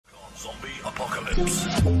minutes.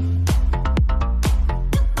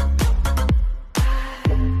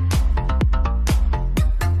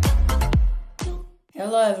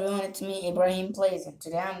 Hello everyone, it's me Ibrahim Plays, and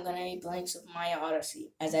today I'm gonna be playing Super Mario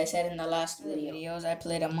Odyssey. As I said in the last videos, I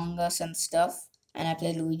played Among Us and stuff, and I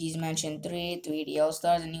played Luigi's Mansion 3, 3D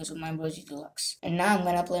All-Stars, and New Super Mario Bros. Deluxe. And now I'm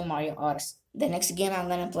gonna play Mario Odyssey. The next game I'm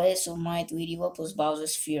gonna play is Super Mario 3D World plus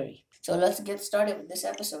Bowser's Fury. So let's get started with this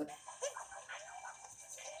episode.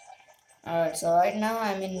 Alright, so right now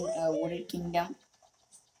I'm in Wooded Kingdom.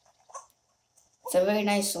 It's a very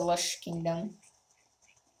nice lush kingdom.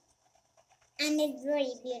 And it's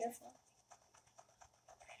very beautiful.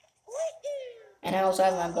 And I also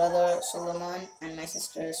have my brother Suleiman and my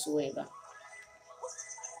sister Suwaiba.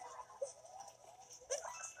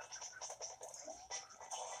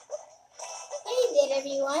 Hey there,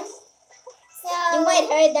 everyone. So you might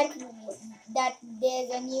heard that there's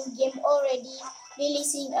a new game already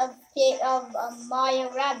releasing a pair of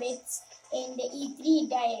Mario Rabbits in the E3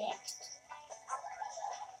 Direct.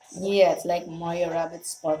 Yeah, it's like Mario Rabbids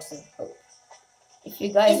Sparks of Hope. If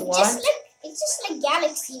you guys want, it's just like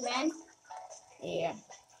Galaxy, man. Yeah.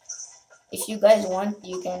 If you guys want,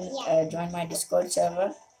 you can join my Discord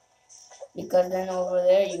server, because then over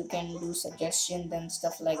there you can do suggestions and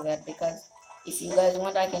stuff like that. Because if you guys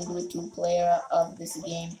want, I can do a 2-player of this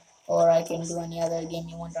game, or I can do any other game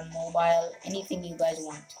you want on mobile. Anything you guys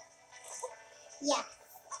want. Yeah.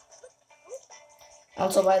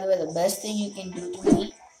 Also, by the way, the best thing you can do to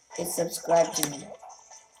me is subscribe to me.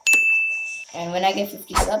 And when I get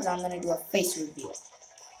 50 subs, I'm gonna do a face reveal.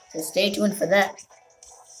 So stay tuned for that.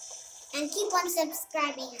 And keep on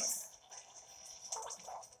subscribing us.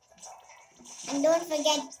 And don't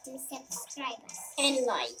forget to subscribe us. And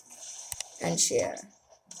like. And share.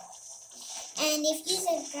 And if you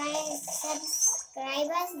subscribe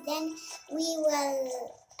us, then we will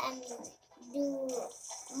do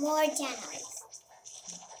more channels.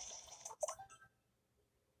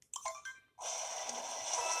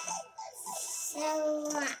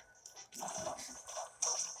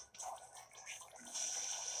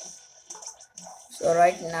 So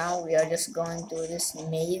right now we are just going through this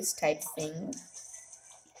maze type thing.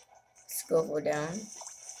 Let's go down.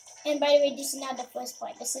 And by the way, this is not the first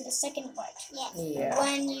part. This is the second part. Yes. Yeah.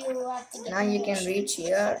 When you have to get now you can reach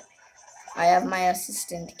here. I have my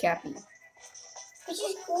assistant Cappy. Which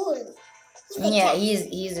is cool.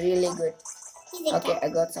 He's really good. Okay, I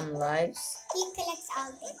got some lives. He collects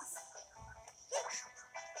all things.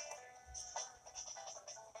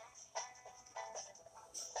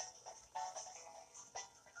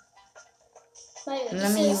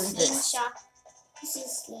 Let me use this. This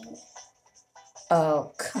is sling.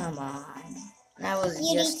 Oh, come on. That was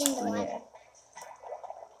just in the water.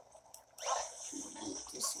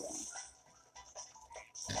 This way.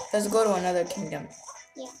 Let's go to another kingdom.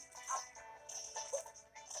 Yeah.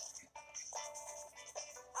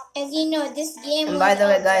 As you know, this game. And by the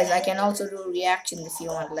way, guys, I can also do reactions if you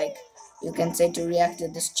want. Like, you can say to react to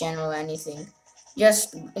this channel or anything.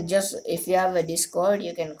 Just if you have a Discord,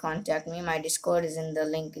 you can contact me. My Discord is in the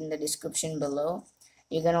link in the description below.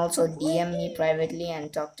 You can also DM me privately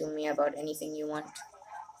and talk to me about anything you want.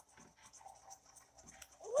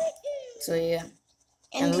 So yeah.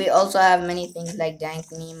 And we also have many things like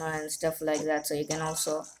Dank Mima and stuff like that. So you can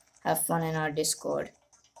also have fun in our Discord.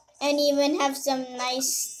 And even have some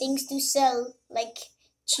nice things to sell, like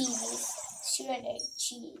cheese, shredded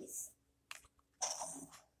cheese.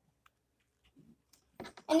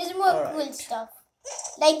 And there's more cool stuff.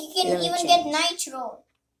 Like you can even get nitro.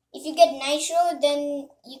 If you get nitro, then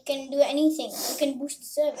you can do anything. You can boost the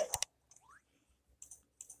server.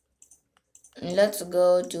 Let's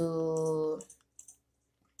go to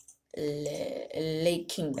Lake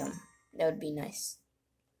Kingdom. That would be nice.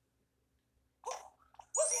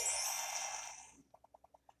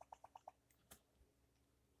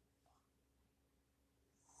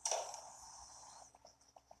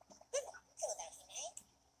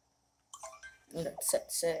 Let's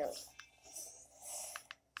set sail.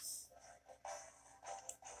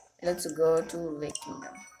 Let's go to Lake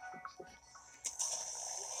Kingdom.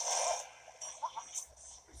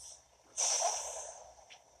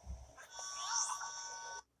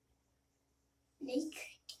 Lake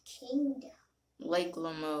Kingdom. Lake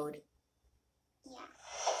mode. Yeah.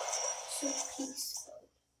 So peaceful.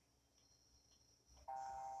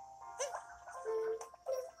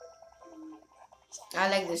 I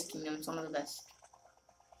like this kingdom. It's one of the best.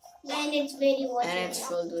 Yeah, and it's very water. And it's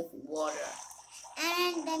filled with water.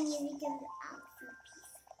 And the music is out for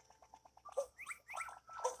peace.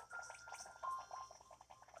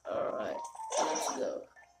 Alright, let's go.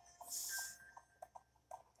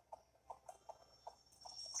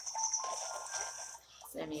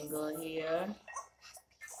 Let me go here.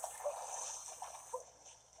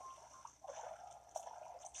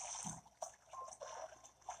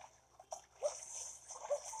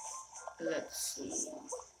 Let's see.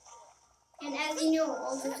 And as you know,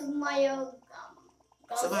 also Super Mario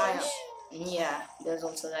Super Mario. Yeah, there's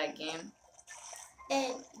also that game.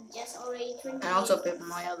 And just already 20. And also Paper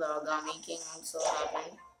Mario, the Origami King also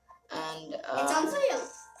happened. And it's on sale,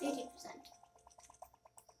 30%.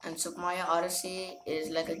 And Super Mario Odyssey is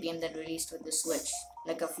like a game that released with the Switch,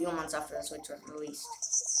 like a few months after the Switch was released.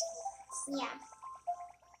 Yeah.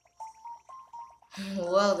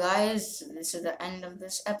 Well, guys, this is the end of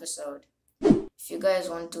this episode. If you guys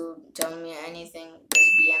want to tell me anything, just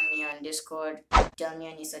DM me on Discord. Tell me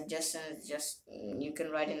any suggestions, just you can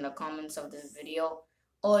write in the comments of this video,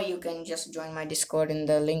 or you can just join my Discord in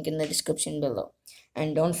the link in the description below.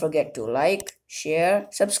 And don't forget to like, share,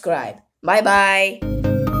 subscribe. Bye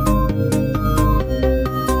bye.